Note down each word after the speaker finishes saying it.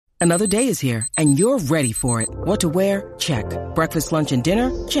Another day is here, and you're ready for it. What to wear? Check. Breakfast, lunch, and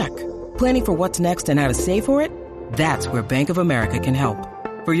dinner? Check. Planning for what's next and how to save for it? That's where Bank of America can help.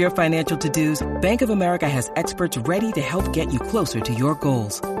 For your financial to-dos, Bank of America has experts ready to help get you closer to your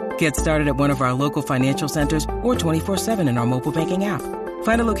goals. Get started at one of our local financial centers or 24/7 in our mobile banking app.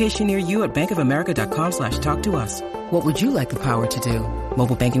 Find a location near you at bankofamerica.com/talktous. What would you like the power to do?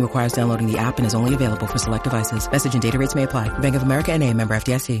 Mobile banking requires downloading the app and is only available for select devices. Message and data rates may apply. Bank of America N.A., member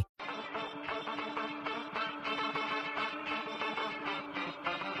FDIC.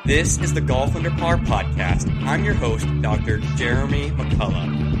 This is the Golf Under Par podcast. I'm your host, Dr. Jeremy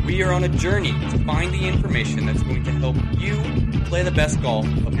McCullough. We are on a journey to find the information that's going to help you play the best golf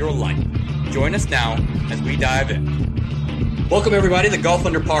of your life. Join us now as we dive in. Welcome, everybody, to the Golf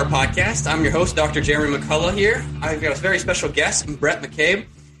Under Par podcast. I'm your host, Dr. Jeremy McCullough here. I've got a very special guest, Brett McCabe.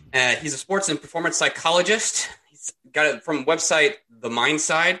 He's a sports and performance psychologist. He's got it from website The Mind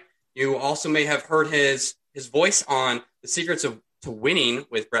Side. You also may have heard his voice on The Secrets to Winning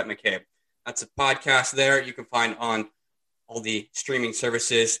with Brett McCabe. That's a podcast there you can find on all the streaming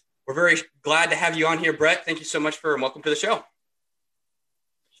services. We're very glad to have you on here, Brett. Thank you so much and welcome to the show.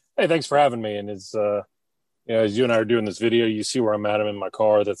 Hey, thanks for having me. And as you and I are doing this video, you see where I'm at. I'm in my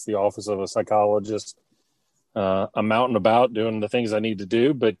car. That's the office of a psychologist. I'm out and about doing the things I need to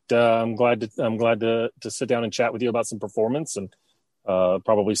do, but I'm glad to sit down and chat with you about some performance and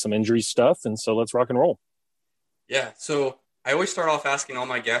probably some injury stuff. And so let's rock and roll. Yeah. So I always start off asking all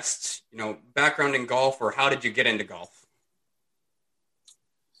my guests, background in golf, or how did you get into golf?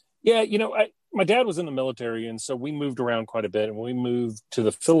 Yeah, my dad was in the military, and so we moved around quite a bit. And when we moved to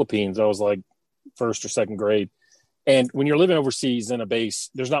the Philippines, I was like first or second grade. And when you're living overseas in a base,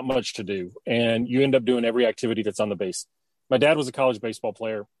 there's not much to do, and you end up doing every activity that's on the base. My dad was a college baseball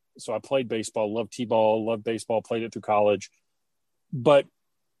player, so I played baseball, loved t-ball, loved baseball, played it through college. But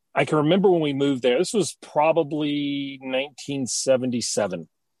I can remember when we moved there, this was probably 1977.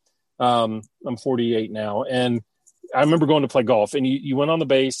 I'm 48 now. And I remember going to play golf, and you went on the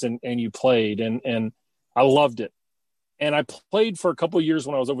base and you played, and I loved it. And I played for a couple of years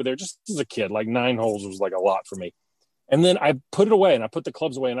when I was over there, just as a kid, like 9 holes was like a lot for me. And then I put it away, and I put the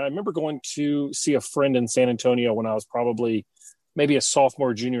clubs away. And I remember going to see a friend in San Antonio when I was probably maybe a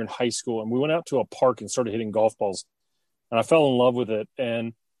sophomore, junior in high school. And we went out to a park and started hitting golf balls. And I fell in love with it.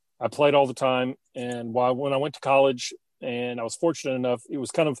 And I played all the time. And when I went to college, and I was fortunate enough, it was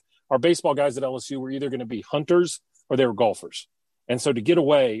kind of our baseball guys at LSU were either going to be hunters or they were golfers. And so to get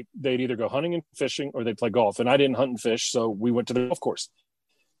away, they'd either go hunting and fishing or they'd play golf. And I didn't hunt and fish, so we went to the golf course.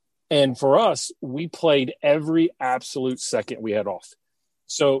 And for us, we played every absolute second we had off.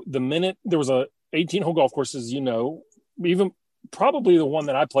 So the minute there was a 18-hole golf course, as you know, even probably the one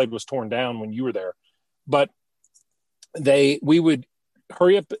that I played was torn down when you were there. But we would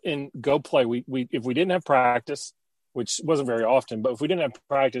hurry up and go play. We if we didn't have practice, which wasn't very often, but if we didn't have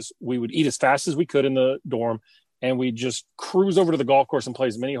practice, we would eat as fast as we could in the dorm, and we'd just cruise over to the golf course and play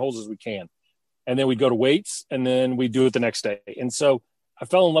as many holes as we can. And then we'd go to weights, and then we'd do it the next day. And so I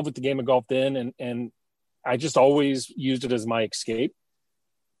fell in love with the game of golf then, and I just always used it as my escape.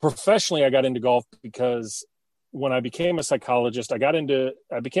 Professionally, I got into golf because when I became a psychologist, I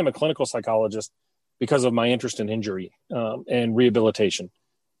became a clinical psychologist because of my interest in injury and rehabilitation.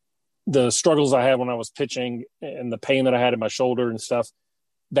 The struggles I had when I was pitching and the pain that I had in my shoulder and stuff,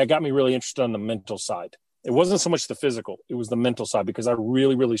 that got me really interested on the mental side. It wasn't so much the physical, it was the mental side, because I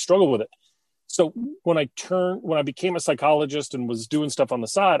really, really struggled with it. So when I became a psychologist and was doing stuff on the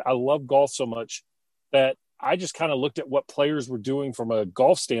side, I loved golf so much that I just kind of looked at what players were doing from a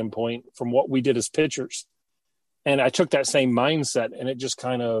golf standpoint from what we did as pitchers. And I took that same mindset, and it just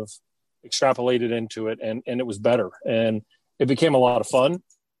kind of extrapolated into it, and it was better, and it became a lot of fun.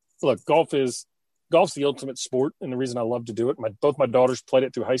 Look, golf's the ultimate sport, and the reason I love to do it, both my daughters played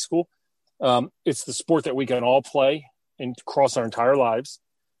it through high school. It's the sport that we can all play and across our entire lives.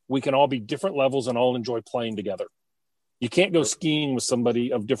 We can all be different levels and all enjoy playing together. You can't go skiing with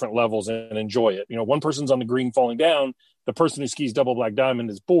somebody of different levels and enjoy it. One person's on the green falling down, the person who skis double black diamond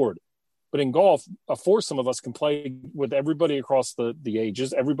is bored. But in golf, a foursome of us can play with everybody across the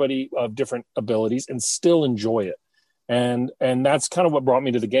ages, everybody of different abilities, and still enjoy it. And that's kind of what brought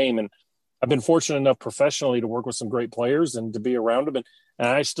me to the game. And I've been fortunate enough professionally to work with some great players and to be around them. And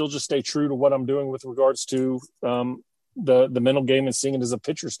I still just stay true to what I'm doing with regards to the mental game and seeing it as a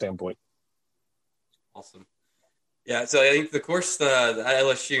pitcher standpoint. Awesome. Yeah, so I think the course at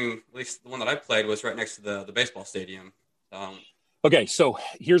LSU, at least the one that I played, was right next to the baseball stadium. Okay, so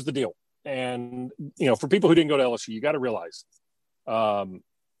here's the deal. And, for people who didn't go to LSU, you got to realize,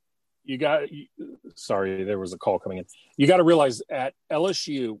 sorry, there was a call coming in. You got to realize at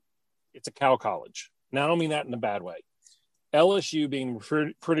LSU, it's a cow college. Now, I don't mean that in a bad way. LSU being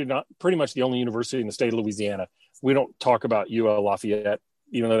pretty much the only university in the state of Louisiana. We don't talk about UL Lafayette,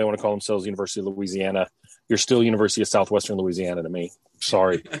 even though they want to call themselves University of Louisiana. You're still University of Southwestern Louisiana to me.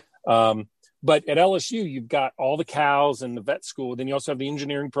 Sorry. But at LSU, you've got all the cows and the vet school. Then you also have the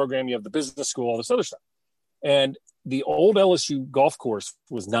engineering program. You have the business school, all this other stuff. And the old LSU golf course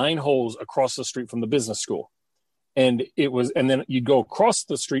was 9 holes across the street from the business school. And then you'd go across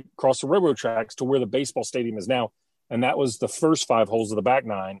the street, across the railroad tracks to where the baseball stadium is now. And that was the first 5 holes of the back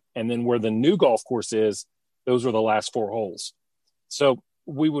 9. And then where the new golf course is, those were the last 4 holes. So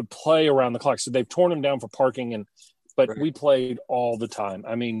we would play around the clock. So they've torn them down for parking, but right. We played all the time.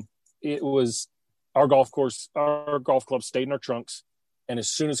 I mean, it was our golf club stayed in our trunks. And as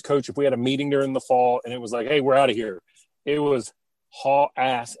soon as coach, if we had a meeting during the fall and it was like, hey, we're out of here, it was haul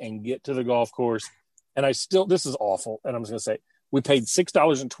ass and get to the golf course. And this is awful. And I'm just going to say, we paid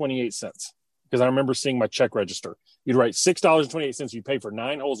 $6.28 because I remember seeing my check register. You'd write $6.28. You'd pay for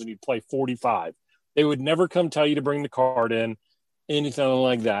 9 holes and you'd play 45. They would never come tell you to bring the card in, anything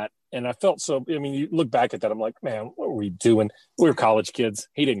like that. And I felt you look back at that, I'm like, man, what were we doing? We were college kids.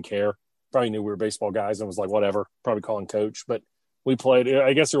 He didn't care. Probably knew we were baseball guys and was like, whatever, probably calling coach. But we played.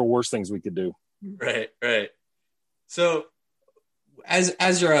 I guess there were worse things we could do. Right. So as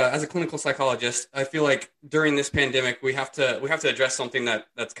a clinical psychologist, I feel like during this pandemic, we have to address something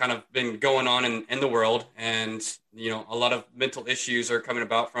that's kind of been going on in the world. And, a lot of mental issues are coming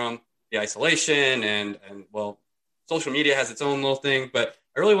about from the isolation and social media has its own little thing, but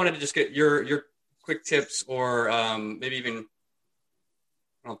I really wanted to just get your quick tips or maybe even,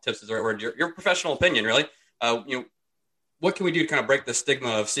 I don't know if tips is the right word, your professional opinion, really. What can we do to kind of break the stigma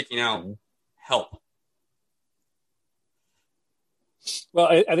of seeking out help? Well,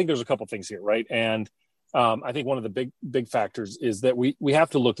 I think there's a couple things here, right? And I think one of the big factors is that we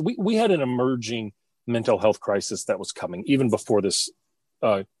have to look. We had an emerging mental health crisis that was coming even before this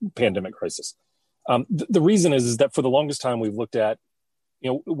pandemic crisis. The reason is that for the longest time we've looked at,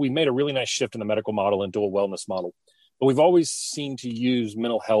 we made a really nice shift in the medical model into a wellness model. But we've always seemed to use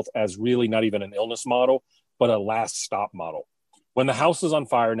mental health as really not even an illness model, but a last stop model. When the house is on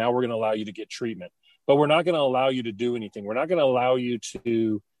fire, now we're going to allow you to get treatment, but we're not going to allow you to do anything. We're not going to allow you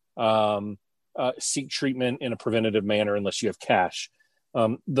to seek treatment in a preventative manner unless you have cash.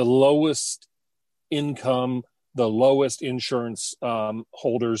 The lowest income, the lowest insurance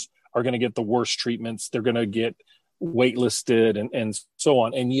holders are going to get the worst treatments. They're going to get waitlisted and so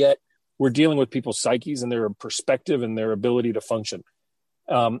on. And yet we're dealing with people's psyches and their perspective and their ability to function.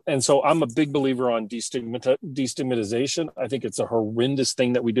 And so I'm a big believer on destigmatization. I think it's a horrendous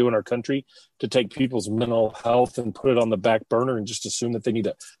thing that we do in our country to take people's mental health and put it on the back burner and just assume that they need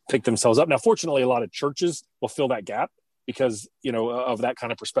to pick themselves up. Now, fortunately, a lot of churches will fill that gap because, of that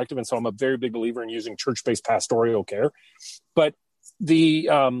kind of perspective. And so I'm a very big believer in using church-based pastoral care. But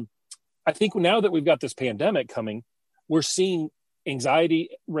I think now that we've got this pandemic coming, we're seeing anxiety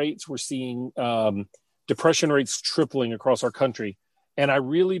rates, we're seeing depression rates tripling across our country. And I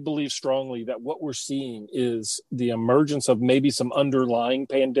really believe strongly that what we're seeing is the emergence of maybe some underlying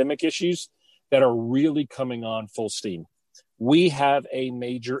pandemic issues that are really coming on full steam. We have a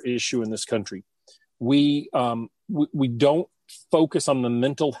major issue in this country. We don't focus on the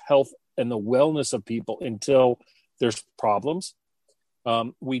mental health and the wellness of people until there's problems.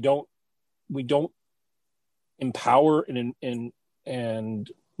 We don't empower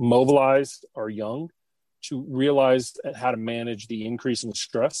and mobilize our young to realize how to manage the increasing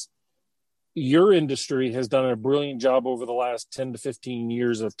stress. Your industry has done a brilliant job over the last 10 to 15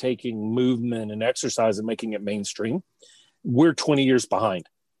 years of taking movement and exercise and making it mainstream. We're 20 years behind.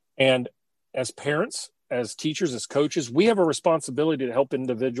 And as parents, as teachers, as coaches, we have a responsibility to help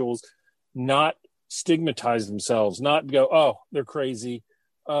individuals not stigmatize themselves, not go, oh, they're crazy.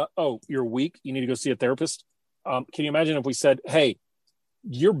 Oh, you're weak. You need to go see a therapist. Can you imagine if we said, hey,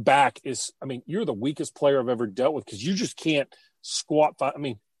 your back is, you're the weakest player I've ever dealt with because you just can't squat. But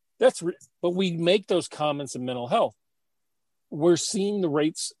we make those comments in mental health. We're seeing the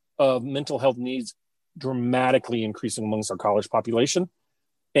rates of mental health needs dramatically increasing amongst our college population.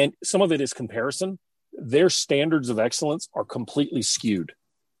 And some of it is comparison. Their standards of excellence are completely skewed.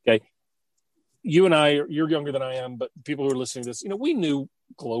 Okay. You and I, you're younger than I am, but people who are listening to this, we knew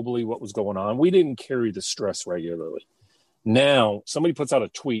globally what was going on. We didn't carry the stress regularly. Now, somebody puts out a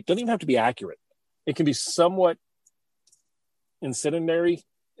tweet, doesn't even have to be accurate. It can be somewhat incendiary.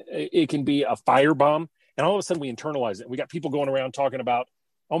 It can be a firebomb. And all of a sudden we internalize it. We got people going around talking about,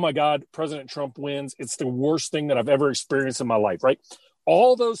 oh my God, President Trump wins. It's the worst thing that I've ever experienced in my life, right?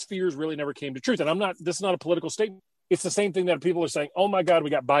 All those fears really never came to truth. And this is not a political statement. It's the same thing that people are saying, oh my God, we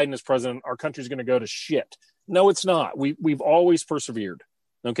got Biden as president. Our country's going to go to shit. No, it's not. We've always persevered.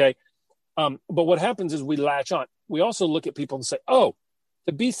 Okay. But what happens is we latch on. We also look at people and say, oh,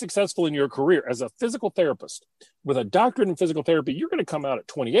 to be successful in your career as a physical therapist with a doctorate in physical therapy, you're going to come out at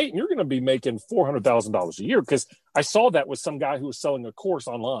 28 and you're going to be making $400,000 a year. Because I saw that with some guy who was selling a course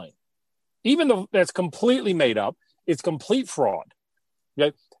online. Even though that's completely made up, it's complete fraud.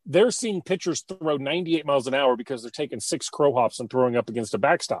 Okay? They're seeing pitchers throw 98 miles an hour because they're taking 6 crow hops and throwing up against a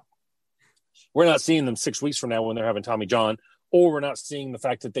backstop. We're not seeing them 6 weeks from now when they're having Tommy John, or we're not seeing the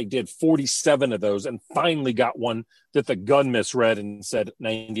fact that they did 47 of those and finally got one that the gun misread and said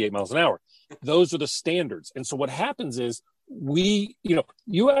 98 miles an hour. Those are the standards. And so what happens is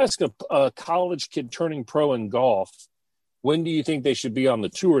you ask a college kid turning pro in golf, when do you think they should be on the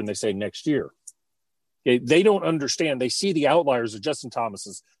tour? And they say next year. Okay, they don't understand. They see the outliers of Justin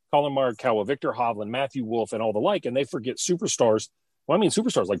Thomas's, Colin Morikawa, Victor Hovland, Matthew Wolff, and all the like, and they forget superstars. Well, I mean,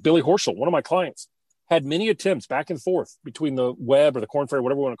 superstars like Billy Horschel, one of my clients, had many attempts back and forth between the web or the Korn Ferry,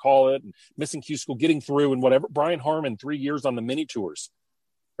 whatever you want to call it, and missing Q school, getting through and whatever. Brian Harmon, 3 years on the mini tours,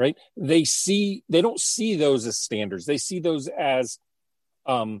 right? They don't see those as standards. They see those as,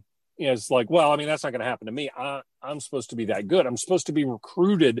 it's like, well, I mean, that's not going to happen to me. I'm supposed to be that good. I'm supposed to be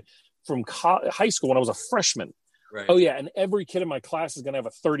recruited from high school when I was a freshman. Right. Oh yeah. And every kid in my class is going to have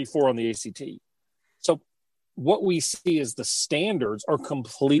a 34 on the ACT. So what we see is the standards are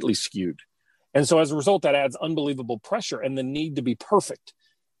completely skewed. And so as a result, that adds unbelievable pressure and the need to be perfect.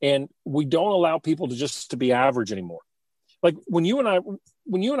 And we don't allow people to be average anymore. Like when you and I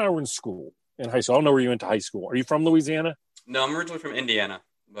were in school, in high school, I don't know where you went to high school. Are you from Louisiana? No, I'm originally from Indiana,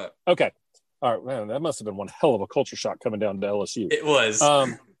 but okay. All right, man, that must have been one hell of a culture shock coming down to LSU. It was.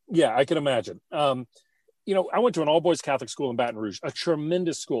 Yeah, I can imagine. I went to an all-boys Catholic school in Baton Rouge, a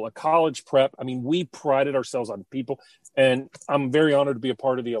tremendous school, a college prep. I mean, we prided ourselves on people, and I'm very honored to be a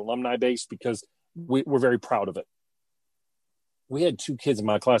part of the alumni base because we're very proud of it. We had 2 kids in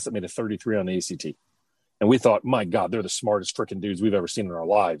my class that made a 33 on the ACT, and we thought, my God, they're the smartest freaking dudes we've ever seen in our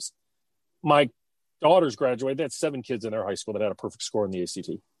lives. My daughters graduated. They had 7 kids in their high school that had a perfect score in the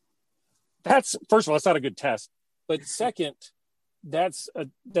ACT. That's, first of all, that's not a good test. But second, that's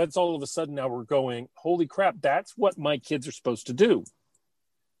all of a sudden now we're going, holy crap, that's what my kids are supposed to do.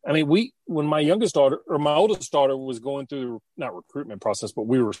 I mean, when my oldest daughter was going through, not recruitment process, but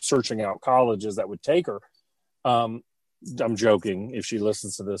we were searching out colleges that would take her. I'm joking if she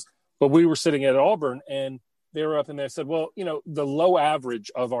listens to this, but we were sitting at Auburn and they were up and they said, well, the low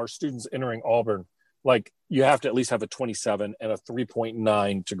average of our students entering Auburn, like you have to at least have a 27 and a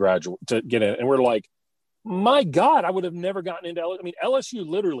 3.9 to graduate, to get in. And we're like, my God, I would have never gotten into LSU. I mean, LSU,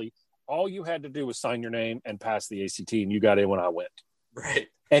 literally, all you had to do was sign your name and pass the ACT, and you got in when I went. Right.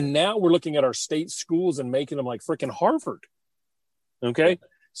 And now we're looking at our state schools and making them like freaking Harvard. Okay?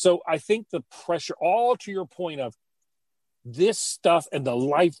 So I think the pressure, all to your point of this stuff and the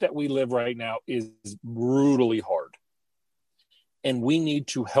life that we live right now is brutally hard. And we need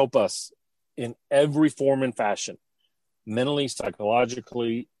to help us in every form and fashion, mentally,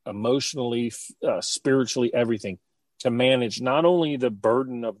 psychologically, emotionally, spiritually, everything, to manage not only the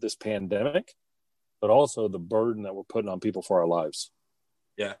burden of this pandemic, but also the burden that we're putting on people for our lives.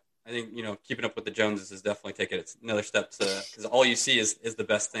 Yeah. I think, keeping up with the Joneses is definitely taking it another step because all you see is the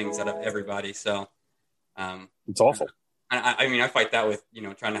best things out of everybody. So it's awful. I fight that with,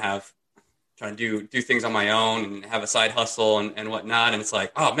 trying to do things on my own and have a side hustle and whatnot. And it's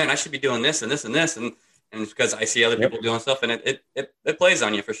like, oh man, I should be doing this and this and this. And it's because I see other people doing stuff and it plays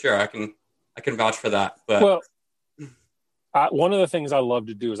on you for sure. I can vouch for that. But one of the things I love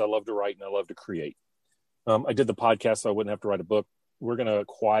to do is I love to write and I love to create. I did the podcast so I wouldn't have to write a book. We're going to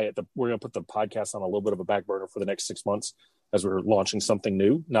put the podcast on a little bit of a back burner for the next 6 months as we're launching something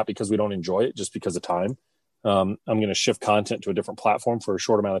new, not because we don't enjoy it, just because of time. I'm going to shift content to a different platform for a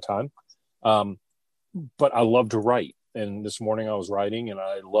short amount of time. But I love to write. And this morning I was writing and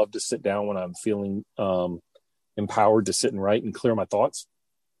I love to sit down when I'm feeling empowered to sit and write and clear my thoughts.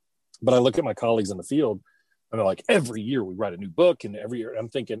 But I look at my colleagues in the field and they're like, every year we write a new book, and every year I'm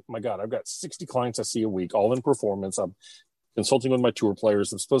thinking, my God, I've got 60 clients I see a week, all in performance. I'm consulting with my tour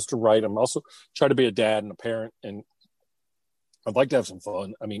players. I'm supposed to write. I'm also trying to be a dad and a parent, and I'd like to have some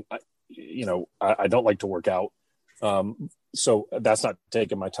fun. I mean, I don't like to work out. So that's not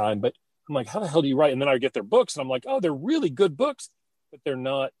taking my time, but I'm like, how the hell do you write? And then I get their books and I'm like, oh, they're really good books, but they're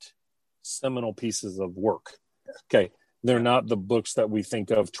not seminal pieces of work. Okay. They're not the books that we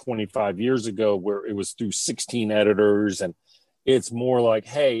think of 25 years ago where it was through 16 editors. And it's more like,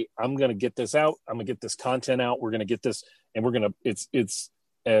 hey, I'm going to get this out. I'm going to get this content out. We're going to get this, and we're going to, it's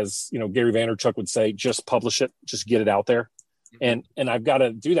as Gary Vaynerchuk would say, just publish it, just get it out there. And I've got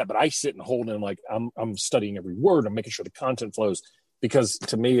to do that, but I sit and hold it. And like, I'm studying every word. I'm making sure the content flows, because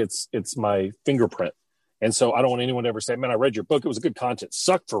to me, it's my fingerprint. And so I don't want anyone to ever say, man, I read your book. It was good content,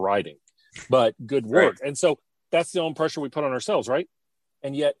 sucked for writing, but good work. Right. And so that's the only pressure we put on ourselves. Right.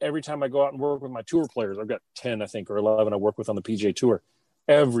 And yet every time I go out and work with my tour players, I've got 10, I think, or 11 I work with on the PGA Tour.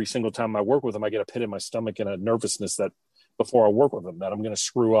 Every single time I work with them, I get a pit in my stomach and a nervousness that before I work with them, that I'm going to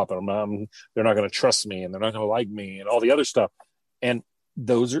screw up and they're not going to trust me and they're not going to like me and all the other stuff. And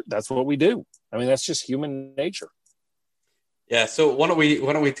that's what we do. I mean, that's just human nature. Yeah. So why don't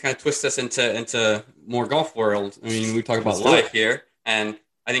we kind of twist this into more golf world? I mean, we talk about life here, and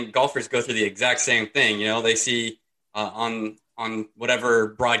I think golfers go through the exact same thing. They see on whatever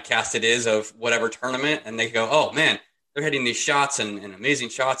broadcast it is of whatever tournament, and they go, oh man, they're hitting these shots and amazing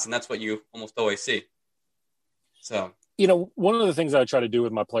shots. And that's what you almost always see. So, one of the things I try to do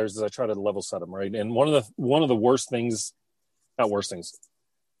with my players is I try to level set them, right? And one of the worst things, not worst things,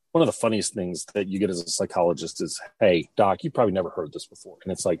 one of the funniest things that you get as a psychologist is, hey, doc, you probably never heard this before.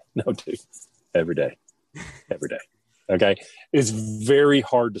 And it's like, no, dude, every day. Okay. It's very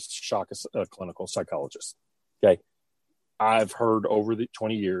hard to shock a clinical psychologist. Okay. I've heard over the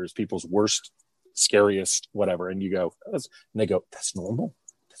 20 years, people's worst, scariest, whatever. And you go, and they go, that's normal.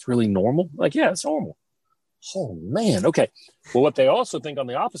 That's really normal. Like, yeah, it's normal. Oh man. Okay. Well, what they also think on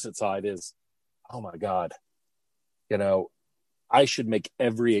the opposite side is, oh my God, I should make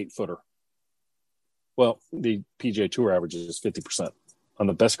every 8-footer. Well, the PGA Tour average is 50% on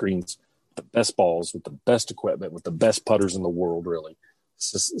the best greens, the best balls, with the best equipment, with the best putters in the world, really,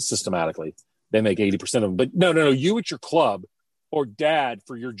 systematically. They make 80% of them. But no, you at your club or dad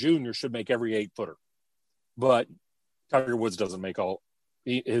for your junior should make every 8-footer. But Tiger Woods doesn't make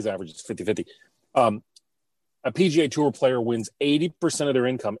his average is 50-50. A PGA Tour player wins 80% of their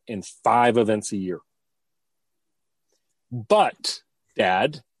income in 5 events a year. But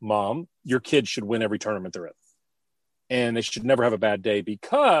dad, mom, your kids should win every tournament they're in. And they should never have a bad day,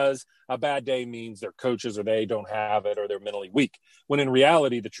 because a bad day means their coaches or they don't have it or they're mentally weak. When in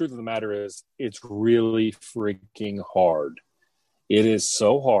reality, the truth of the matter is it's really freaking hard. It is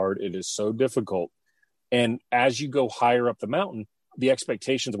so hard. It is so difficult. And as you go higher up the mountain, the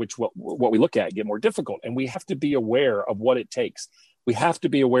expectations of which what we look at get more difficult. And we have to be aware of what it takes. We have to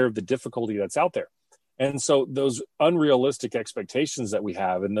be aware of the difficulty that's out there. And so those unrealistic expectations that we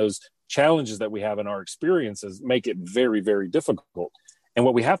have and those challenges that we have in our experiences make it very, very difficult. And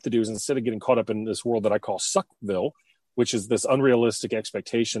what we have to do is, instead of getting caught up in this world that I call Suckville, which is this unrealistic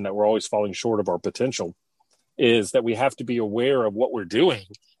expectation that we're always falling short of our potential, is that we have to be aware of what we're doing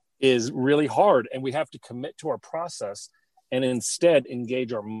is really hard. And we have to commit to our process and instead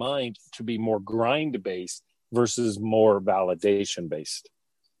engage our mind to be more grind-based versus more validation-based.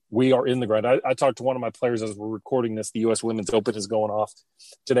 We are in the grind. I talked to one of my players as we're recording this. The U.S. Women's Open is going off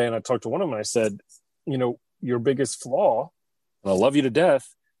today. And I talked to one of them and I said, your biggest flaw, and I love you to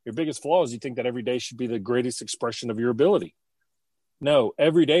death, your biggest flaw is you think that every day should be the greatest expression of your ability. No,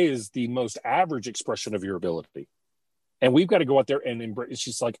 every day is the most average expression of your ability. And we've got to go out there and embrace.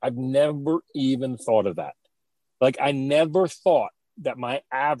 She's like, I've never even thought of that. Like, I never thought that my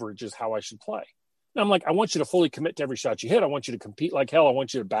average is how I should play. And I'm like, I want you to fully commit to every shot you hit. I want you to compete like hell. I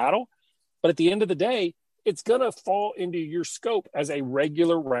want you to battle. But at the end of the day, it's going to fall into your scope as a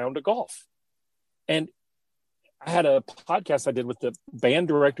regular round of golf. And I had a podcast I did with the band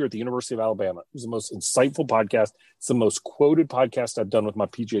director at the University of Alabama. It was the most insightful podcast. It's the most quoted podcast I've done with my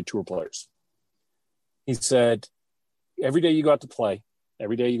PGA Tour players. He said, every day you go out to play,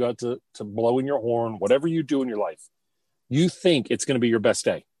 every day you go out to blow in your horn, whatever you do in your life, you think it's going to be your best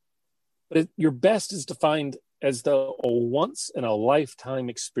day. But your best is defined as a once-in-a-lifetime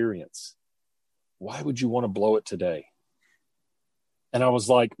experience. Why would you want to blow it today? And I was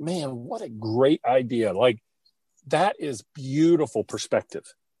like, man, what a great idea. Like, that is beautiful perspective.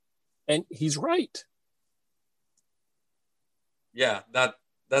 And he's right. Yeah,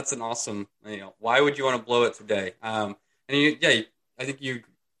 that's an awesome, why would you want to blow it today? I think you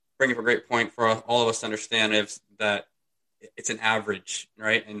bring up a great point for all of us to understand, is that it's an average,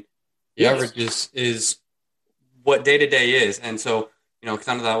 right? And the average is what day to day is. And so,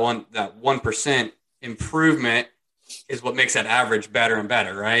 kind of that 1% improvement is what makes that average better and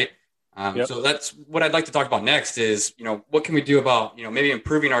better, right? So that's what I'd like to talk about next is, what can we do about, maybe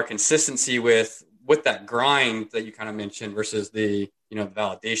improving our consistency with that grind that you kind of mentioned versus the, the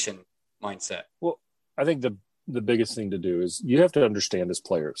validation mindset. Well, I think the biggest thing to do is you have to understand as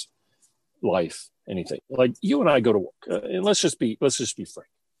players, life, anything. Like, you and I go to work, and let's just be frank.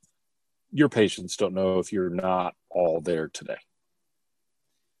 Your patients don't know if you're not all there today.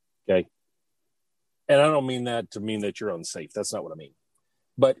 Okay. And I don't mean that to mean that you're unsafe. That's not what I mean.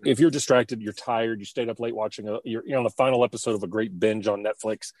 But if you're distracted, you're tired, you stayed up late watching, you're on the final episode of a great binge on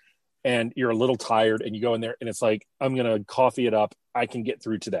Netflix, and you're a little tired, and you go in there, and it's like, I'm going to coffee it up. I can get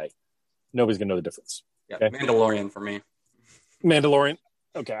through today. Nobody's going to know the difference. Yeah, okay? Mandalorian for me. Mandalorian.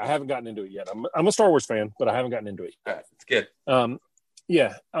 Okay, I haven't gotten into it yet. I'm a Star Wars fan, but I haven't gotten into it. All right, it's good.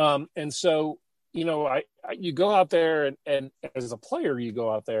 Yeah. And so, you go out there, and as a player, you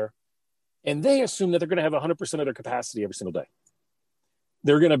go out there, and they assume that they're going to have 100% of their capacity every single day.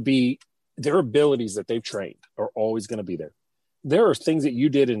 They're going to be, their abilities that they've trained are always going to be there. There are things that you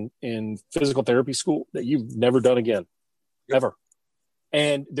did in physical therapy school that you've never done again, ever.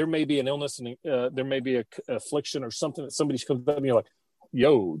 And there may be an illness, and there may be a affliction or something that somebody comes up and you're like,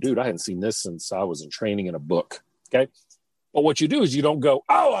 yo, dude, I hadn't seen this since I was in training in a book. Okay. But what you do is you don't go,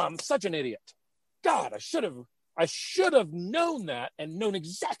 oh, I'm such an idiot. God, I should have known that and known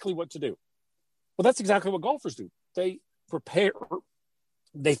exactly what to do. Well, that's exactly what golfers do. They prepare.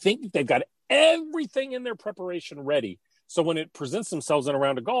 They think they've got everything in their preparation ready. So when it presents themselves in a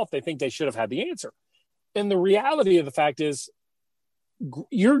round of golf, they think they should have had the answer. And the reality of the fact is,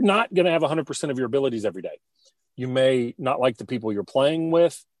 you're not going to have 100% of your abilities every day. You may not like the people you're playing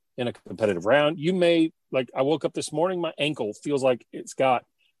with in a competitive round. You may, like, I woke up this morning, my ankle feels like it's got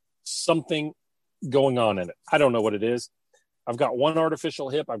something going on in it. I don't know what it is. I've got one artificial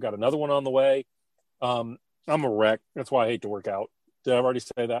hip. I've got another one on the way. I'm a wreck. That's why I hate to work out. Did I already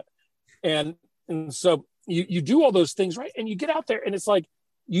say that? And so you do all those things, right? And you get out there and it's like,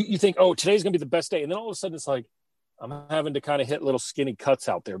 you think, oh, today's going to be the best day. And then all of a sudden it's like, I'm having to kind of hit little skinny cuts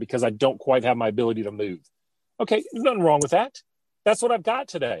out there because I don't quite have my ability to move. Okay, there's nothing wrong with that. That's what I've got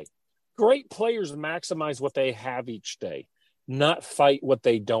today. Great players maximize what they have each day, not fight what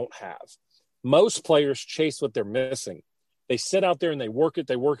they don't have. Most players chase what they're missing. They sit out there and they work it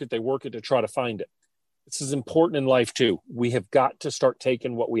to try to find it. This is important in life too. We have got to start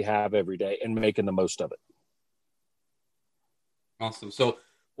taking what we have every day and making the most of it. Awesome. So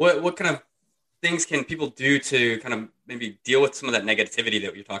what kind of things can people do to kind of maybe deal with some of that negativity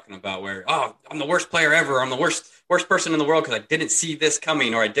that you're talking about where, oh, I'm the worst player ever. I'm the worst person in the world because I didn't see this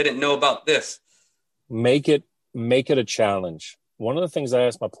coming or I didn't know about this. Make it a challenge. One of the things I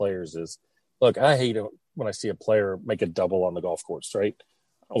ask my players is, look, I hate it when I see a player make a double on the golf course, right?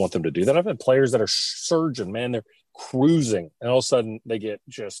 I don't want them to do that. I've had players that are surging, man. They're cruising, and all of a sudden they get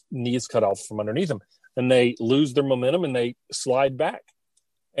just knees cut off from underneath them, and they lose their momentum and they slide back.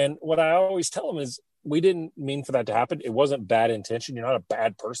 And what I always tell them is, we didn't mean for that to happen. It wasn't bad intention. You're not a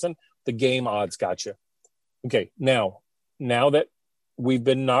bad person. The game odds got you. Okay, now that we've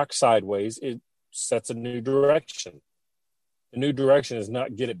been knocked sideways, it sets a new direction. The new direction is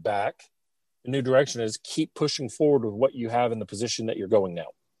not get it back. The new direction is keep pushing forward with what you have in the position that you're going now.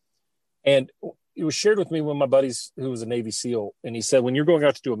 And it was shared with me one of my buddies who was a Navy SEAL, and he said, when you're going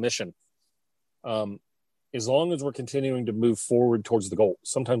out to do a mission, as long as we're continuing to move forward towards the goal,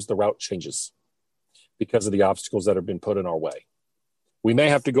 sometimes the route changes because of the obstacles that have been put in our way. We may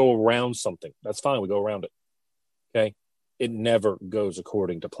have to go around something. That's fine. We go around it. Okay. It never goes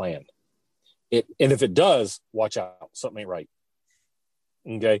according to plan. And if it does, watch out. Something ain't right.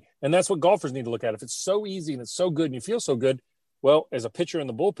 Okay. And that's what golfers need to look at. If it's so easy and it's so good and you feel so good, well, as a pitcher in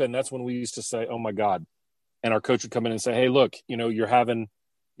the bullpen, that's when we used to say, oh my God. And our coach would come in and say, hey, look, you're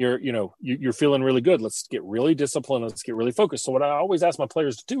feeling really good. Let's get really disciplined. Let's get really focused. So what I always ask my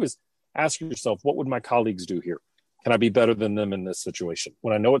players to do is ask yourself, what would my colleagues do here? Can I be better than them in this situation?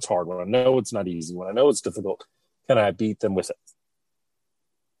 When I know it's hard, when I know it's not easy, when I know it's difficult, can I beat them with it?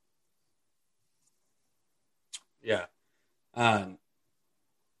 Yeah.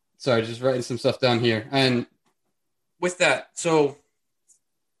 Sorry, just writing some stuff down here. And with that, so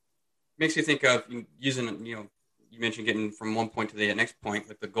makes me think of using, you mentioned getting from one point to the next point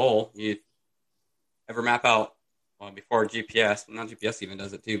with the goal. You ever map out, before GPS, not GPS even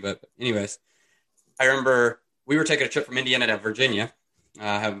does it too, but anyways, I remember we were taking a trip from Indiana to Virginia.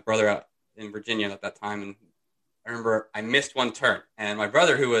 I have a brother out in Virginia at that time, and I remember I missed one turn, and my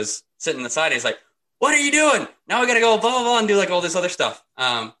brother, who was sitting on the side, he's like, what are you doing? Now we got to go blah, blah, blah, and do like all this other stuff.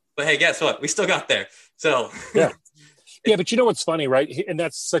 But hey, guess what? We still got there. So yeah. Yeah, but you know what's funny, right? And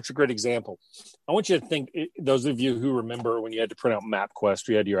that's such a great example. I want you to think, those of you who remember when you had to print out MapQuest,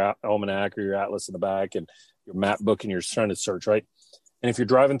 you had your almanac or your atlas in the back and your map book and you're trying to search, right? And if you're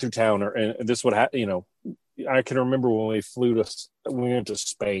driving through town, and this would happen, I can remember when we went to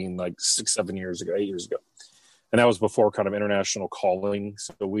Spain like 8 years ago. And that was before kind of international calling.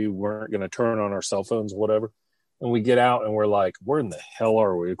 So we weren't going to turn on our cell phones or whatever. And we get out and we're like, where in the hell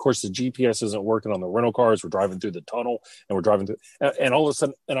are we? Of course, the GPS isn't working on the rental cars. We're driving through the tunnel and we're driving through. And all of a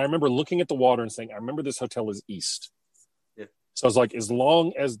sudden, and I remember looking at the water and saying, I remember this hotel is east. Yeah. So I was like, as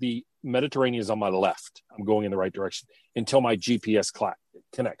long as the Mediterranean is on my left, I'm going in the right direction until my GPS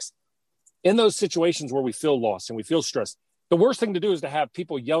connects. In those situations where we feel lost and we feel stressed, the worst thing to do is to have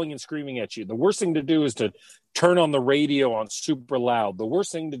people yelling and screaming at you. The worst thing to do is to turn on the radio on super loud. The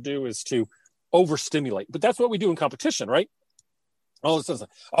worst thing to do is to overstimulate. But that's what we do in competition, right? All of a sudden,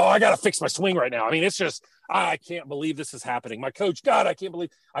 oh, I got to fix my swing right now. I mean, it's just, I can't believe this is happening. My coach, God, I can't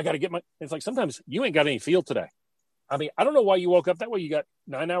believe I got to get it's like sometimes you ain't got any feel today. I mean, I don't know why you woke up that way. You got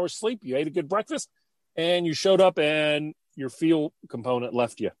 9 hours sleep. You ate a good breakfast and you showed up and your feel component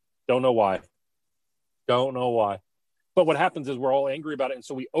left you. Don't know why. But what happens is we're all angry about it. And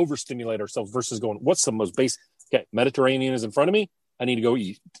so we overstimulate ourselves versus going, what's the most basic? Okay, Mediterranean is in front of me. I need to go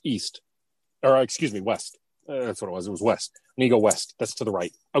east. Or excuse me, west. That's what it was. It was west. I need to go west. That's to the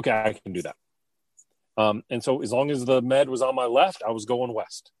right. Okay, I can do that. And so as long as the med was on my left, I was going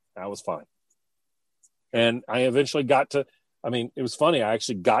west. That was fine. And I eventually got to, it was funny. I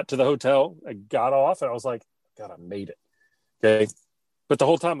actually got to the hotel. I got off and I was like, God, I made it. Okay. But the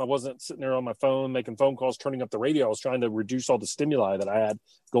whole time I wasn't sitting there on my phone, making phone calls, turning up the radio. I was trying to reduce all the stimuli that I had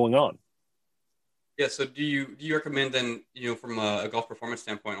going on. Yeah. So do you recommend then, from a golf performance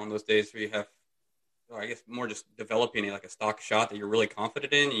standpoint on those days where you have, I guess more just developing a stock shot that you're really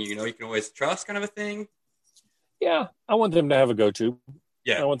confident in, and you can always trust kind of a thing? Yeah. I want them to have a go-to.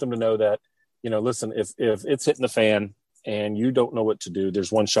 Yeah. I want them to know that, listen, if it's hitting the fan and you don't know what to do,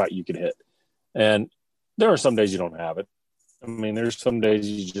 there's one shot you can hit. And there are some days you don't have it. There's some days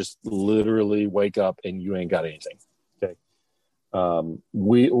you just literally wake up and you ain't got anything. Okay.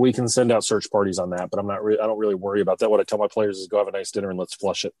 We can send out search parties on that, but I don't really worry about that. What I tell my players is go have a nice dinner and let's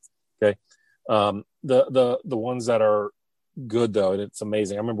flush it. Okay. The ones that are good though, and it's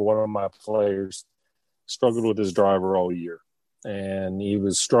amazing. I remember one of my players struggled with his driver all year and he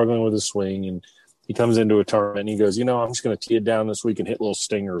was struggling with his swing, and he comes into a tournament and he goes, I'm just going to tee it down this week and hit little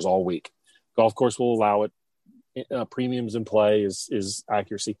stingers all week. Golf course will allow it. Premiums in play is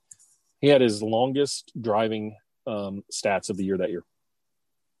accuracy. He had his longest driving stats of the year that year,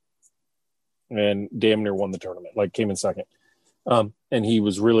 and damn near won the tournament. Like came in second. And he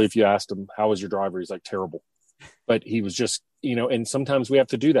was really, if you asked him how was your driver, he's like terrible. But he was just, and sometimes we have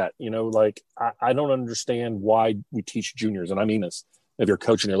to do that. Like I don't understand why we teach juniors, and I mean this. If you're a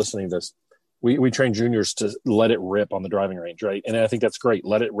coach and you're listening to this, we train juniors to let it rip on the driving range, right? And I think that's great.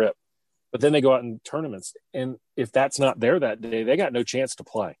 Let it rip. But then they go out in tournaments, and if that's not there that day, they got no chance to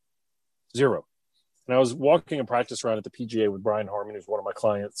play. Zero. And I was walking a practice round at the PGA with Brian Harmon, who's one of my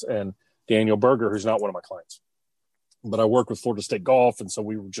clients, and Daniel Berger, who's not one of my clients. But I work with Florida State Golf, and so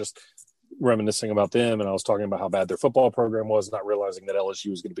we were just reminiscing about them, and I was talking about how bad their football program was, not realizing that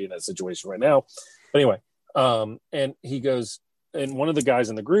LSU was going to be in that situation right now. But anyway, and he goes, and one of the guys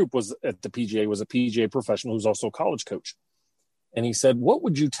in the group was at the PGA, was a PGA professional who's also a college coach. And he said, what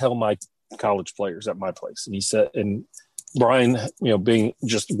would you tell my college players at my place? And he said, and Brian, being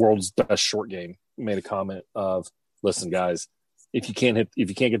just world's best short game, made a comment of, listen, guys, if you can't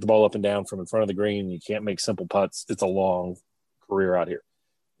get the ball up and down from in front of the green, you can't make simple putts, it's a long career out here.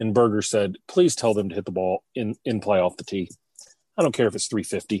 And Berger said, please tell them to hit the ball in play off the tee. I don't care if it's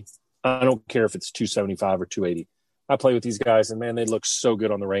 350. I don't care if it's 275 or 280. I play with these guys, and man, they look so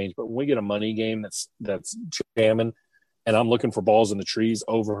good on the range. But when we get a money game that's jamming, and I'm looking for balls in the trees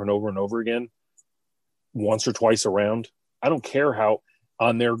over and over and over again, once or twice around, I don't care how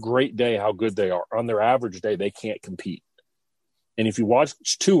on their great day how good they are. On their average day, they can't compete. And if you watch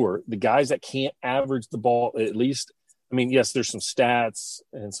tour, the guys that can't average the ball at least, yes, there's some stats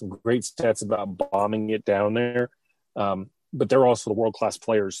and some great stats about bombing it down there, but they're also the world-class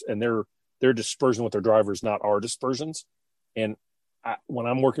players, and their dispersion with their drivers, not our dispersions. And when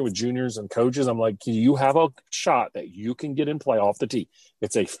I'm working with juniors and coaches, I'm like, do you have a shot that you can get in play off the tee?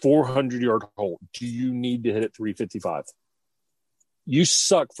 It's a 400-yard hole. Do you need to hit it 355? You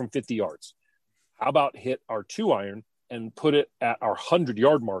suck from 50 yards. How about hit our 2-iron and put it at our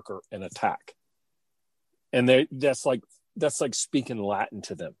 100-yard marker and attack? And that's like speaking Latin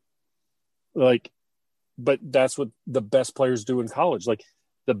to them. But that's what the best players do in college. Like,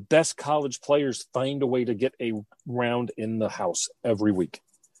 the best college players find a way to get a round in the house every week.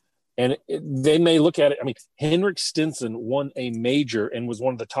 And they may look at it. Henrik Stenson won a major and was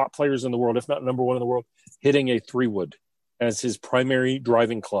one of the top players in the world, if not number one in the world, hitting a 3-wood as his primary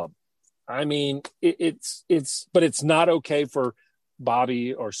driving club. But it's not okay for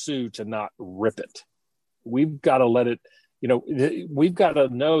Bobby or Sue to not rip it. We've got to let it, we've got to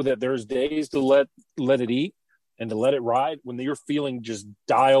know that there's days to let it eat, and to let it ride when you're feeling just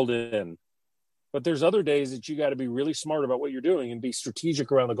dialed in. But there's other days that you got to be really smart about what you're doing and be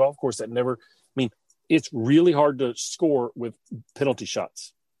strategic around the golf course it's really hard to score with penalty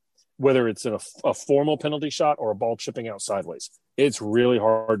shots, whether it's a formal penalty shot or a ball chipping out sideways. It's really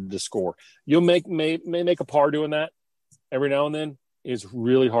hard to score. You'll may make a par doing that every now and then. It's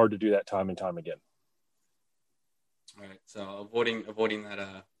really hard to do that time and time again. All right, so avoiding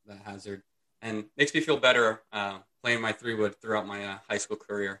that hazard, and makes me feel better playing my 3-wood throughout my high school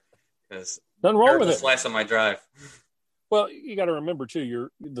career, because nothing wrong with it. Slice on my drive. Well, you got to remember too,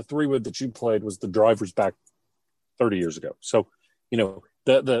 the 3-wood that you played was the drivers back 30 years ago. So,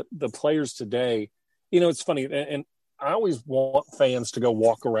 the players today, it's funny, and I always want fans to go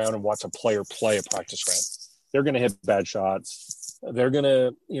walk around and watch a player play a practice round. They're going to hit bad shots. They're going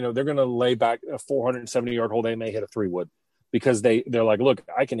to lay back a 470-yard hole. They may hit a 3-wood because they're like, look,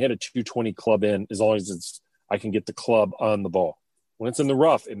 I can hit a 220 club in as long as I can get the club on the ball. When it's in the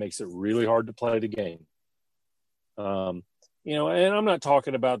rough, it makes it really hard to play the game. And I'm not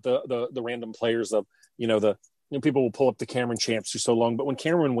talking about the random players of, people will pull up the Cameron Champs for so long, but when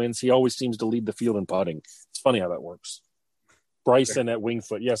Cameron wins, he always seems to lead the field in putting. It's funny how that works. Bryson at Winged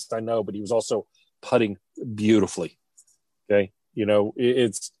Foot, yes, I know, but he was also putting beautifully. Okay.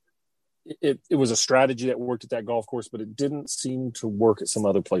 It was a strategy that worked at that golf course, but it didn't seem to work at some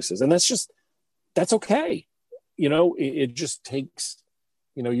other places. And that's okay. It just takes,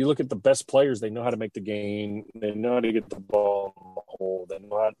 you look at the best players, they know how to make the game. They know how to get the ball in the hole. They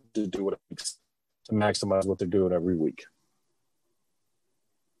know how to do what it takes to maximize what they're doing every week.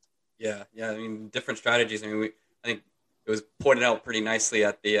 Yeah. I mean, different strategies. I think it was pointed out pretty nicely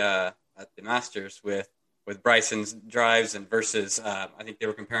at the Masters with Bryson's drives and versus, I think they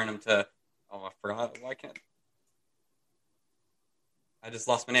were comparing him to, I forgot. Why can't I just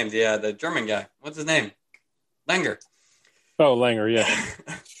lost my name? The German guy. What's his name? Langer. Oh, Langer, yeah.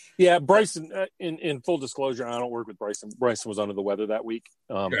 Yeah, Bryson, in full disclosure, I don't work with Bryson. Bryson was under the weather that week.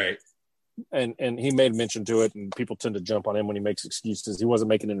 Right. And he made mention to it, and people tend to jump on him when he makes excuses. He wasn't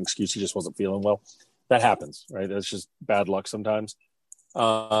making an excuse. He just wasn't feeling well. That happens, right? That's just bad luck sometimes.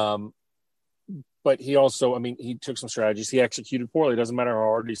 But he also, he took some strategies. He executed poorly. It doesn't matter how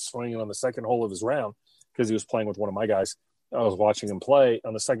hard he's swinging on the second hole of his round, because he was playing with one of my guys. I was watching him play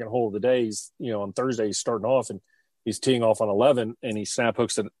on the second hole of the day. He's, on Thursday, he's starting off, and he's teeing off on 11, and he snap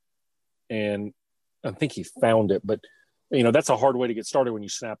hooks it, and I think he found it. But, that's a hard way to get started when you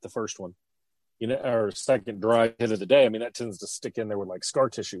snap the first one, or second drive hit of the day. That tends to stick in there with like scar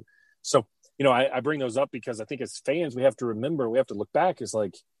tissue. So, I bring those up because I think as fans, we have to remember, we have to look back. It's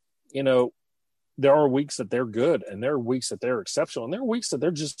like, there are weeks that they're good, and there are weeks that they're exceptional, and there are weeks that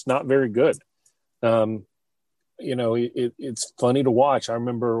they're just not very good. It's funny to watch. I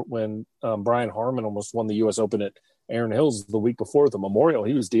remember when Brian Harman almost won the U.S. Open at Erin Hills the week before the Memorial.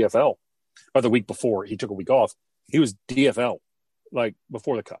 He was DFL, or the week before. He took a week off. He was DFL, like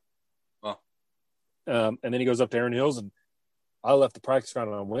before the cut. Wow. And then he goes up to Erin Hills, and I left the practice round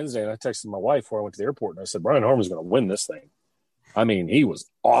on Wednesday, and I texted my wife before I went to the airport, and I said, Brian Harman's going to win this thing. He was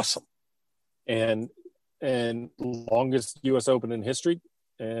awesome. And longest U.S. Open in history.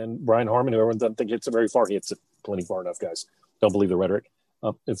 And Brian Harman, who everyone doesn't think hits it very far, he hits it plenty far enough, guys. Don't believe the rhetoric.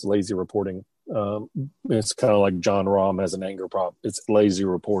 It's lazy reporting. It's kind of like John Rahm has an anger problem. It's lazy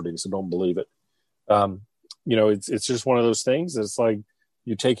reporting, so don't believe it. It's just one of those things. It's like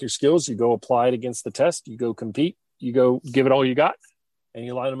you take your skills, you go apply it against the test, you go compete, you go give it all you got, and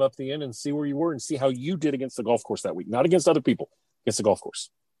you line them up at the end and see where you were and see how you did against the golf course that week. Not against other people, against the golf course.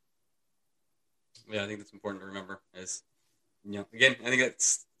 Yeah, I think that's important to remember is, again, I think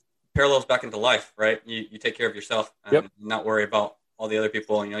it's parallels back into life, right? You take care of yourself and not worry about all the other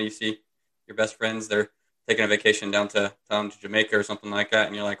people. You see your best friends, they're taking a vacation down to Jamaica or something like that.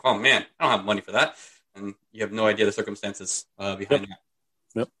 And you're like, oh man, I don't have money for that. And you have no idea the circumstances behind that.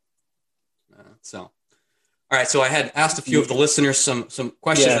 Yep. All right. So I had asked a few of the listeners some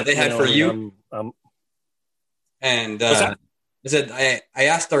questions that they had for you. And I said, I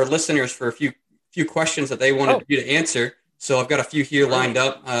asked our listeners for a few questions that they wanted you to answer. So I've got a few here lined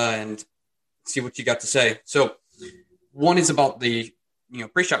up and see what you got to say. So one is about the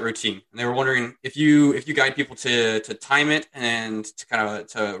pre-shot routine, and they were wondering if you guide people to time it and to kind of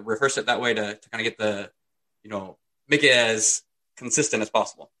to rehearse it that way to kind of get the make it as consistent as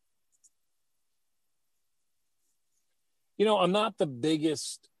possible. I'm not the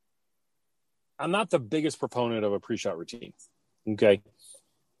biggest proponent of a pre-shot routine. Okay.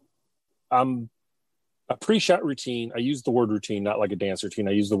 A pre-shot routine, I use the word routine, not like a dance routine.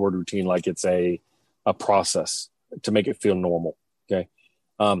 I use the word routine like it's a process to make it feel normal. Okay.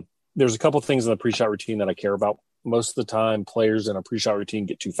 There's a couple of things in the pre-shot routine that I care about. most of the time players in a pre-shot routine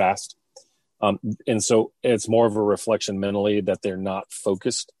get too fast. And so it's more of a reflection mentally that they're not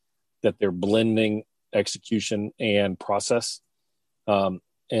focused, that they're blending execution and process.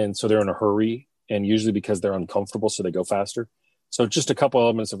 And so they're in a hurry, and usually because they're uncomfortable, so they go faster. So just a couple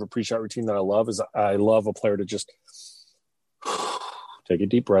elements of a pre-shot routine that I love is I love a player to just take a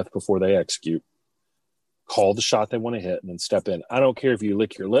deep breath before they execute, call the shot they want to hit, and then step in. I don't care if you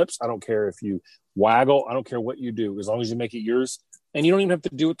lick your lips. I don't care if you waggle. I don't care what you do, as long as you make it yours. And you don't even have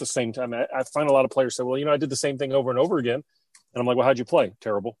to do it at the same time. I find a lot of players say, well, I did the same thing over and over again. And I'm like, well, how'd you play?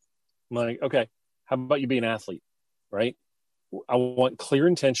 Terrible. I'm like, okay, how about you be an athlete, right? I want clear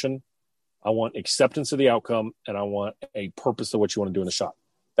intention. I want acceptance of the outcome, and I want a purpose of what you want to do in the shot.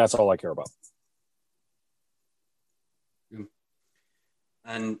 That's all I care about.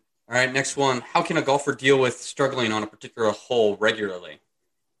 And all right, next one. How can a golfer deal with struggling on a particular hole regularly?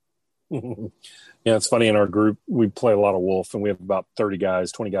 Yeah, it's funny. In our group, we play a lot of Wolf, and we have about 30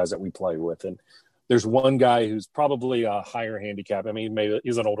 guys, 20 guys that we play with. And there's one guy who's probably a higher handicap. I mean, maybe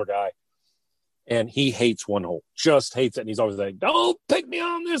he's an older guy, and he hates one hole, just hates it. And he's always like, don't pick me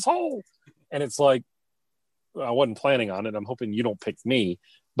on this hole. And it's like, I wasn't planning on it. I'm hoping you don't pick me.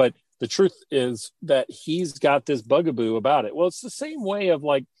 But the truth is that he's got this bugaboo about it. Well, it's the same way of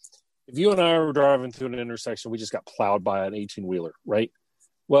like, if you and I were driving through an intersection, we just got plowed by an 18-wheeler, right?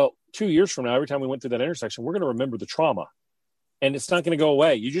 Well, 2 years from now, every time we went through that intersection, we're going to remember the trauma. And it's not going to go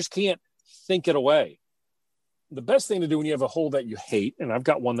away. You just can't think it away. The best thing to do when you have a hole that you hate, and I've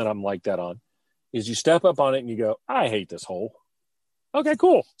got one that I'm like that on, is you step up on it and you go, I hate this hole. Okay,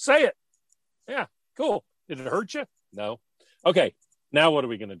 cool. Say it. Yeah, cool. Did it hurt you? No. Okay, now what are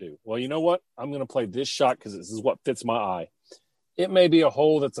we going to do? Well, you know what? I'm going to play this shot because this is what fits my eye. It may be a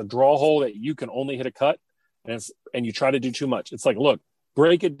hole that's a draw hole that you can only hit a cut, and you try to do too much. It's like, look,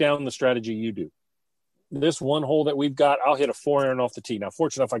 break it down the strategy you do. This one hole that we've got, I'll hit a 4-iron off the tee. Now,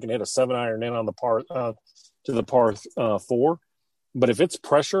 fortunate enough, I can hit a 7-iron in on the par to the par 4. But if it's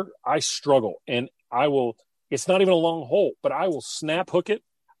pressure, I struggle, and I will. It's not even a long hole, but I will snap hook it.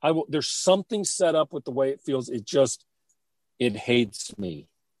 There's something set up with the way it feels. It hates me.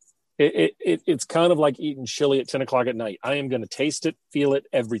 It's kind of like eating chili at 10 o'clock at night. I am going to taste it, feel it,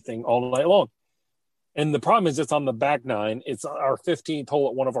 everything all night long. And the problem is it's on the back nine. It's our 15th hole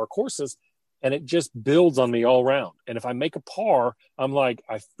at one of our courses, and it just builds on me all around. And if I make a par, I'm like,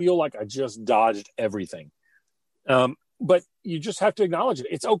 I feel like I just dodged everything. But you just have to acknowledge it.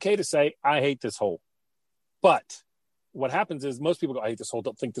 It's okay to say, I hate this hole. But what happens is most people go, I hate this hole.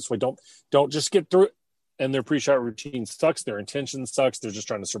 Don't think this way. Don't just get through it. And their pre-shot routine sucks. Their intention sucks. They're just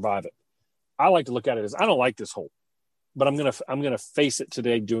trying to survive it. I like to look at it as, I don't like this hole, but I'm gonna face it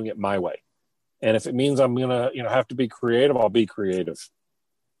today doing it my way. And if it means I'm gonna have to be creative, I'll be creative.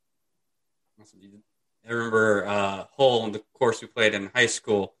 I remember a hole in the course we played in high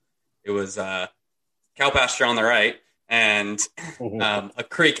school. It was cow pasture on the right and a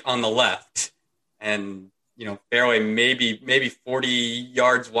creek on the left, and fairway maybe 40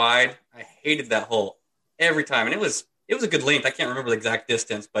 yards wide. I hated that hole every time, and it was a good length. I can't remember the exact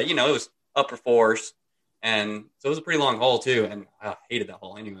distance, but it was upper fours, and so it was a pretty long hole too. And I hated that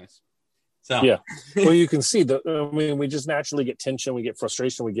hole, anyways. So yeah, well, you can see we just naturally get tension, we get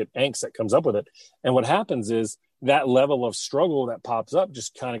frustration, we get angst that comes up with it, and what happens is that level of struggle that pops up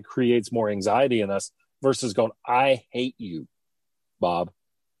just kind of creates more anxiety in us versus going, I hate you, Bob.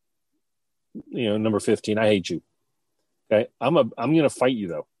 Number 15, I hate you. Okay, I'm going to fight you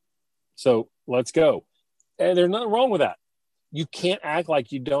though. So let's go. And there's nothing wrong with that. You can't act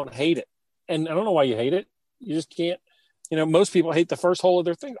like you don't hate it. And I don't know why you hate it. You just can't. Most people hate the first hole of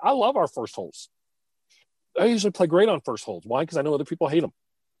their thing. I love our first holes. I usually play great on first holes. Why? Because I know other people hate them.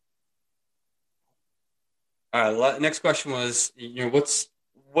 All right. Next question was, what's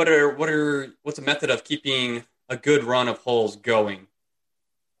a method of keeping a good run of holes going?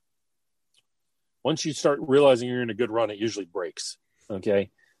 Once you start realizing you're in a good run, it usually breaks. Okay.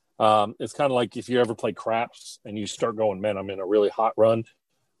 It's kind of like if you ever play craps and you start going, man, I'm in a really hot run.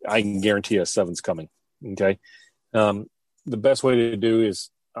 I can guarantee a 7's coming. Okay. The best way to do is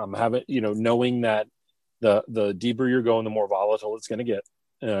knowing that the deeper you're going, the more volatile it's going to get.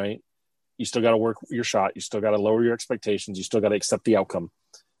 All right. You still got to work your shot. You still got to lower your expectations. You still got to accept the outcome.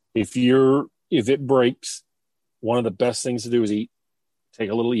 If it breaks, one of the best things to do is eat.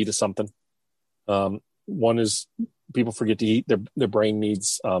 Take a little eat of something. One is people forget to eat. Their brain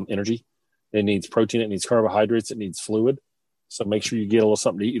needs energy. It needs protein. It needs carbohydrates. It needs fluid. So make sure you get a little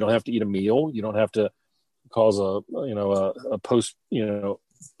something to eat. You don't have to eat a meal. You don't have to cause a post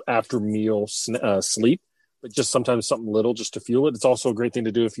after meal sleep, but just sometimes something little just to fuel it. It's also a great thing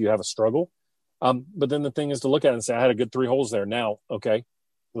to do if you have a struggle. But then the thing is to look at it and say, I had a good 3 holes there. Now, okay,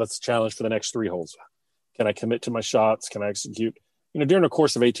 let's challenge for the next 3 holes. Can I commit to my shots? Can I execute? During the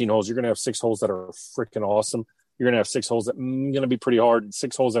course of 18 holes, you're going to have 6 holes that are freaking awesome. You're going to have 6 holes that are going to be pretty hard,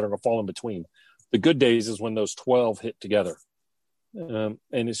 6 holes that are going to fall in between. The good days is when those 12 hit together. And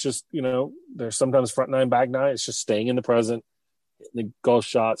it's just, there's sometimes front 9, back 9. It's just staying in the present, hitting the golf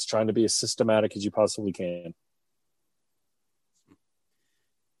shots, trying to be as systematic as you possibly can.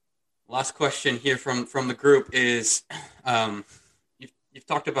 Last question here from the group is, you've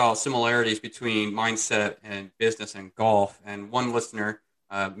talked about similarities between mindset and business and golf. And one listener,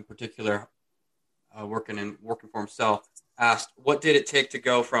 in particular, working for himself, asked, what did it take to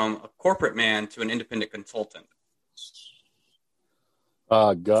go from a corporate man to an independent consultant?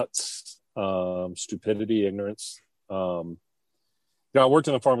 Guts, stupidity, ignorance. I worked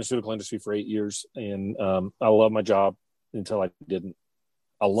in the pharmaceutical industry for 8 years, and I loved my job until I didn't.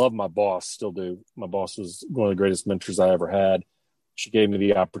 I love my boss, still do. My boss was one of the greatest mentors I ever had. She gave me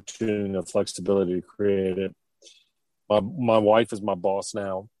the opportunity and the flexibility to create it. My wife is my boss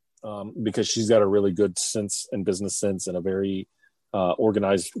now because she's got a really good sense and business sense and a very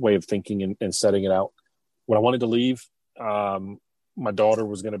organized way of thinking and setting it out. When I wanted to leave, my daughter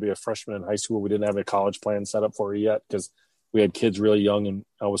was going to be a freshman in high school. We didn't have a college plan set up for her yet because we had kids really young and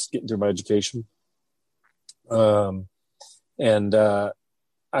I was getting through my education.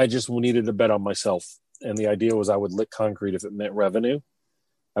 I just needed to bet on myself. And the idea was I would lick concrete if it meant revenue.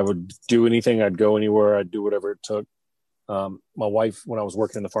 I would do anything. I'd go anywhere. I'd do whatever it took. My wife, when I was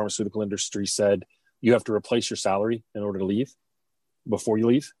working in the pharmaceutical industry, said, you have to replace your salary in order to leave before you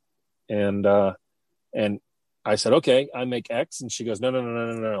leave. And I said, okay, I make X. And she goes,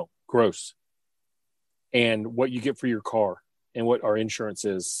 no, gross. And what you get for your car and what our insurance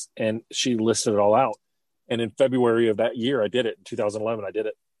is. And she listed it all out. And in February of that year, I did it. In 2011, I did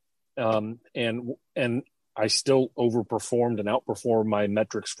it. And I still overperformed and outperformed my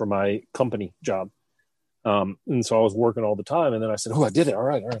metrics for my company job. And so I was working all the time. And then I said, I did it. All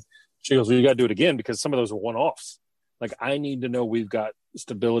right. She goes, well, you got to do it again because some of those are one-offs. Like, I need to know we've got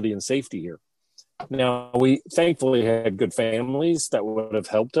stability and safety here. Now, we thankfully had good families that would have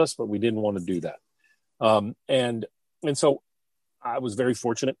helped us, but we didn't want to do that. And so I was very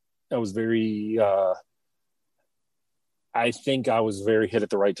fortunate. I was very, I think I was very hit at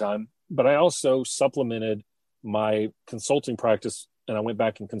the right time, but I also supplemented my consulting practice and I went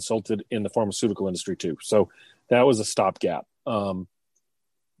back and consulted in the pharmaceutical industry too. So that was a stopgap.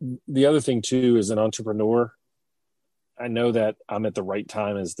 The other thing too, as an entrepreneur, I know that I'm at the right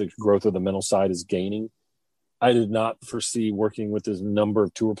time as the growth of the mental side is gaining. I did not foresee working with this number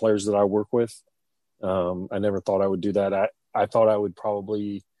of tour players that I work with. I never thought I would do that. I thought I would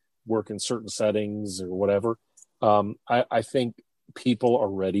probably work in certain settings or whatever. I think people are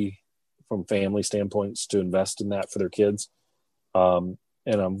ready from family standpoints to invest in that for their kids. And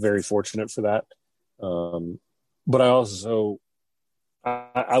I'm very fortunate for that. But I also,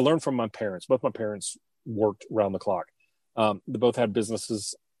 I learned from my parents. Both my parents worked around the clock. They both had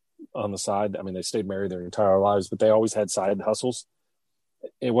businesses on the side. I mean, they stayed married their entire lives, but they always had side hustles.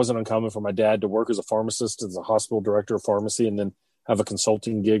 It wasn't uncommon for my dad to work as a pharmacist, as a hospital director of pharmacy, and then have a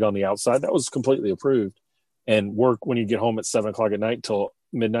consulting gig on the outside. That was completely approved. And work when you get home at 7:00 at night till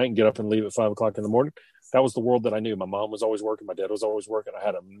midnight and get up and leave at 5:00 in the morning. That was the world that I knew. My mom was always working. My dad was always working. I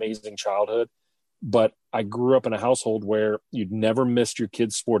had an amazing childhood, but I grew up in a household where you'd never missed your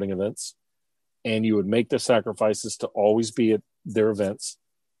kids' sporting events and you would make the sacrifices to always be at their events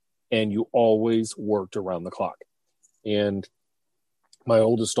and you always worked around the clock. And my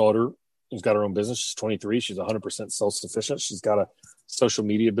oldest daughter has got her own business. She's 23. She's 100% self-sufficient. She's got a social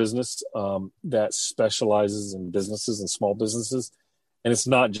media business that specializes in businesses and small businesses. And it's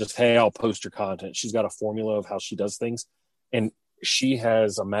not just, hey, I'll post your content. She's got a formula of how she does things. And she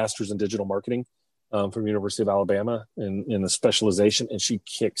has a master's in digital marketing from University of Alabama in the specialization, and she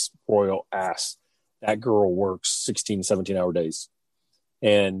kicks royal ass. That girl works 16, 17-hour days.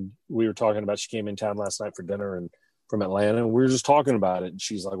 And we were talking about, she came in town last night for dinner and from Atlanta, and we were just talking about it. And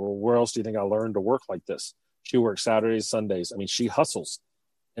she's like, well, where else do you think I learned to work like this? She works Saturdays, Sundays. I mean, she hustles.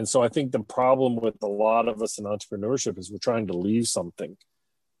 And so I think the problem with a lot of us in entrepreneurship is we're trying to leave something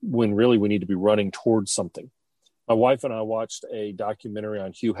when really we need to be running towards something. My wife and I watched a documentary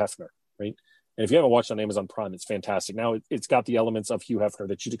on Hugh Hefner, right? And if you haven't watched on Amazon Prime, it's fantastic. Now it's got the elements of Hugh Hefner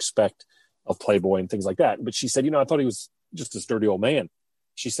that you'd expect of Playboy and things like that. But she said, I thought he was just this dirty old man.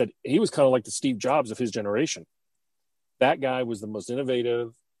 She said he was kind of like the Steve Jobs of his generation. That guy was the most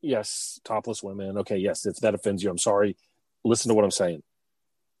innovative. Yes, topless women. Okay, yes, if that offends you, I'm sorry. Listen to what I'm saying.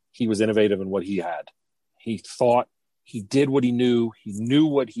 He was innovative in what he had. He thought, he did what he knew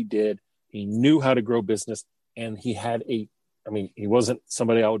what he did, He knew how to grow business, and he wasn't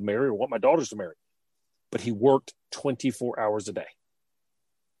somebody I would marry or want my daughters to marry, but he worked 24 hours a day.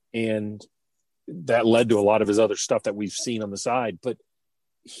 And that led to a lot of his other stuff that we've seen on the side, but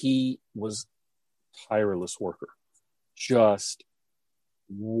he was a tireless worker, just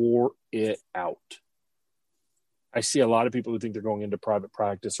wore it out. I see a lot of people who think they're going into private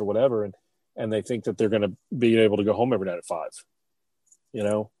practice or whatever, and they think that they're going to be able to go home every night at 5. You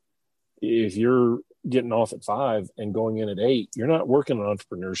know, if you're getting off at 5 and going in at 8, you're not working on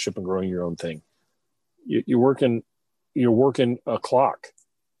entrepreneurship and growing your own thing. You're working a clock.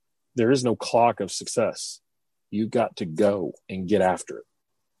 There is no clock of success. You got to go and get after it.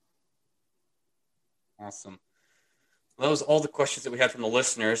 Awesome. Well, that was all the questions that we had from the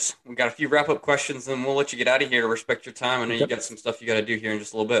listeners. We got a few wrap-up questions, and we'll let you get out of here to respect your time. I know you got some stuff you got to do here in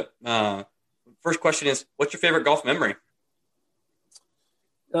just a little bit. First question is, what's your favorite golf memory?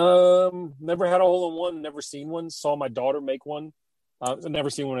 Never had a hole-in-one, never seen one. Saw my daughter make one. Never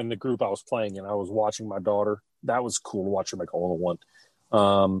seen one in the group I was playing in. I was watching my daughter. That was cool to watch her make a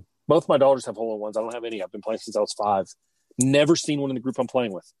hole-in-one. Both my daughters have hole-in-ones. I don't have any. I've been playing since I was 5. Never seen one in the group I'm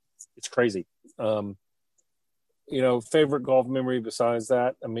playing with. It's crazy. Favorite golf memory besides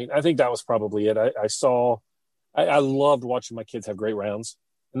that, I think that was probably it. I loved watching my kids have great rounds,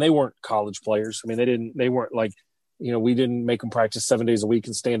 and they weren't college players. They weren't like, we didn't make them practice 7 days a week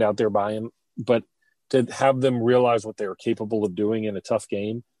and stand out there by them, but to have them realize what they were capable of doing in a tough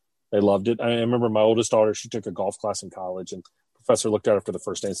game, they loved it. I remember my oldest daughter, she took a golf class in college, and the professor looked at her after the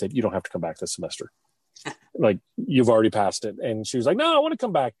first day and said, "You don't have to come back this semester. Like, you've already passed it." And she was like, "No, I want to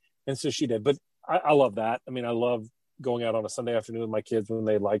come back." And so she did. But I love that. I love going out on a Sunday afternoon with my kids when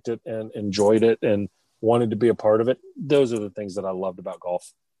they liked it and enjoyed it and wanted to be a part of it. Those are the things that I loved about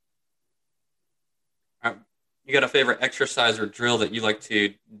golf. You got a favorite exercise or drill that you like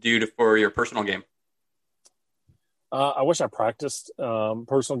to do for your personal game? I wish I practiced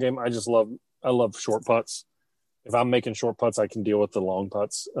personal game. I love short putts. If I'm making short putts, I can deal with the long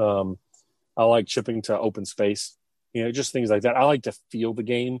putts. I like chipping to open space, just things like that. I like to feel the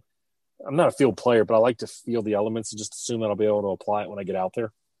game. I'm not a field player, but I like to feel the elements and just assume that I'll be able to apply it when I get out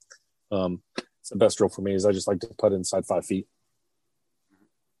there. It's the best drill for me is I just like to putt inside 5 feet.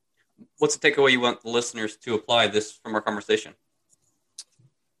 What's the takeaway you want the listeners to apply this from our conversation?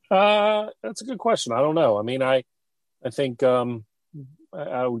 That's a good question. I don't know. I think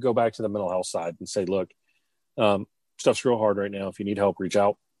I would go back to the mental health side and say, look, stuff's real hard right now. If you need help, reach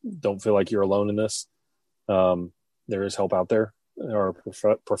out. Don't feel like you're alone in this. There is help out there. There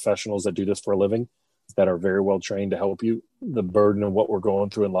are professionals that do this for a living that are very well trained to help you. The burden of what we're going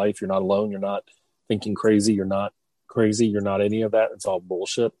through in life, you're not alone. You're not thinking crazy. You're not crazy. You're not any of that. It's all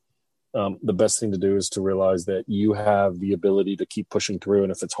bullshit. The best thing to do is to realize that you have the ability to keep pushing through.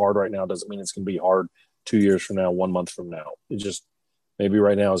 And if it's hard right now, it doesn't mean it's going to be hard 2 years from now, 1 month from now. It just, maybe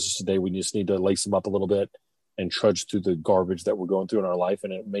right now is just a day we just need to lace them up a little bit and trudge through the garbage that we're going through in our life,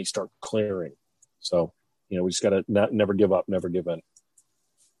 and it may start clearing. So, we just got to never give up, never give in.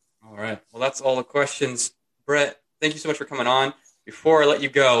 All right. Well, that's all the questions. Brett, thank you so much for coming on. Before I let you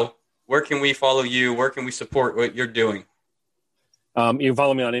go, where can we follow you? Where can we support what you're doing? You can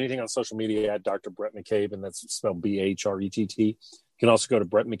follow me on anything on social media at Dr. Brett McCabe, and that's spelled BHRETT. You can also go to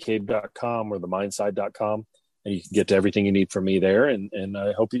brettmccabe.com or themindside.com, and you can get to everything you need from me there. And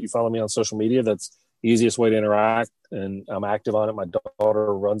I hope that you follow me on social media. That's the easiest way to interact, and I'm active on it. My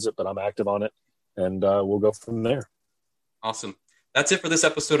daughter runs it, but I'm active on it, and we'll go from there. Awesome. That's it for this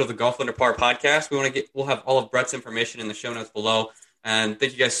episode of the Golf Under Par podcast. We'll have all of Brett's information in the show notes below. And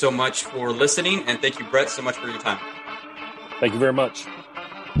thank you guys so much for listening, and thank you, Brett, so much for your time. Thank you very much.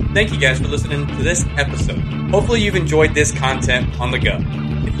 Thank you guys for listening to this episode. Hopefully you've enjoyed this content on the go.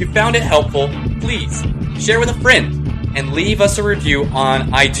 If you found it helpful, please share with a friend and leave us a review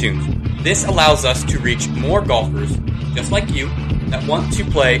on iTunes. This allows us to reach more golfers just like you that want to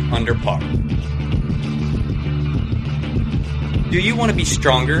play under par. Do you want to be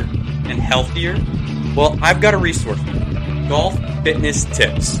stronger and healthier? Well, I've got a resource for you. Golf Fitness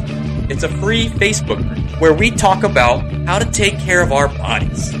Tips. It's a free Facebook group where we talk about how to take care of our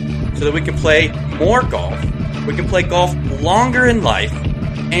bodies so that we can play more golf, we can play golf longer in life,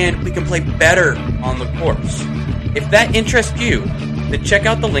 and we can play better on the course. If that interests you, then check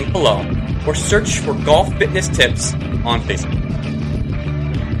out the link below or search for Golf Fitness Tips on Facebook.